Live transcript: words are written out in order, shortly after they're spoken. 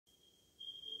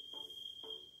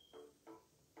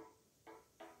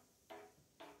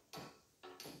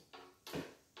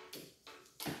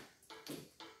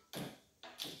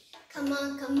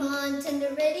come on, turn the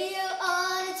radio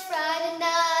on. It's Friday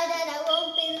night and I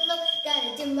won't be long.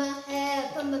 Gotta do my hair,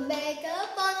 put my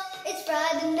makeup on. It's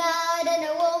Friday night and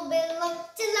I won't be long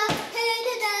till I hit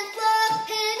the dance floor,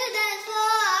 hit the dance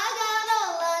floor. I got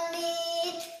all I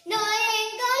need. No, I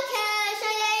ain't got cash,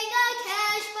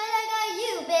 but I got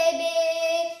you, baby.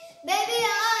 Baby,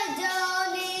 I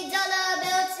don't need dollar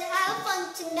bills to have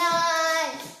fun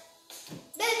tonight.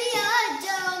 Baby, I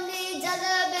don't need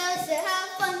dollar bills to have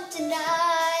fun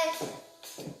tonight.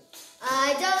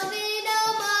 I don't need no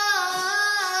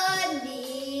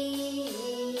money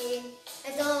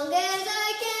as long as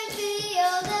I can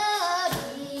feel the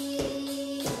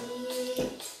beat.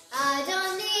 I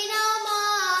don't need no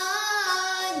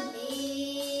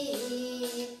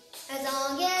money as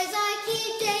long as I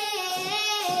keep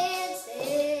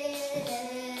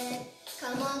dancing.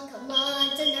 Come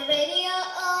on, turn the radio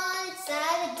on. It's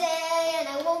Saturday and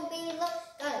I won't be long.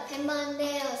 Gotta paint my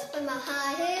nails, put my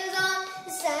high heels on.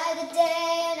 It's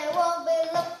Saturday and I won't be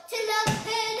long till I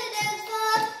hit the dance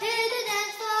floor, hit the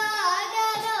dance floor. I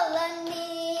got all I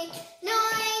need. No, I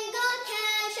ain't got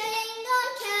cash,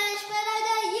 but I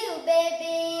got you,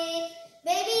 baby.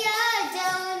 Baby, I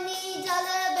don't need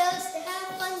dollar bills to have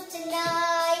fun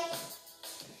tonight.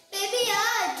 Baby,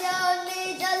 I don't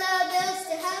need dollar bills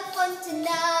to have fun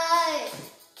tonight.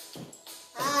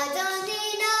 I don't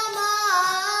need no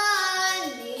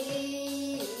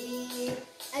money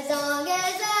as long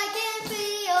as I can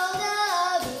feel the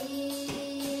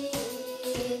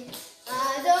beat. I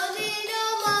don't need no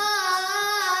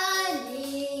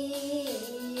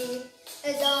money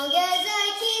as long as I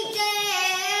keep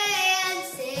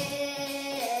dancing.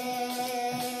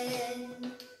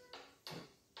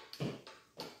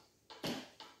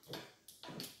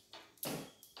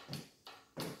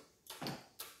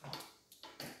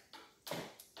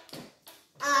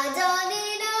 I don't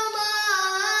need no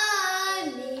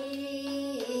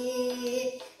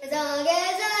money as long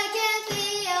as I can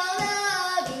feel the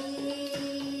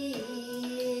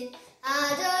beat.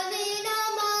 I don't need no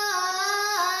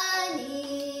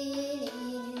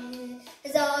money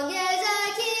as long as I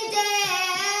keep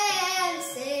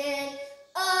dancing.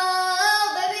 Oh,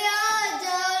 baby, I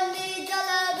don't need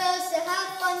dollar bills to have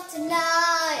fun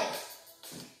tonight.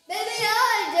 Baby, I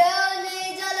don't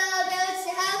need dollar bills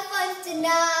to have fun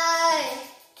tonight.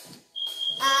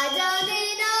 I don't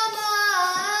need no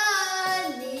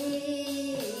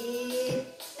money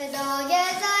as long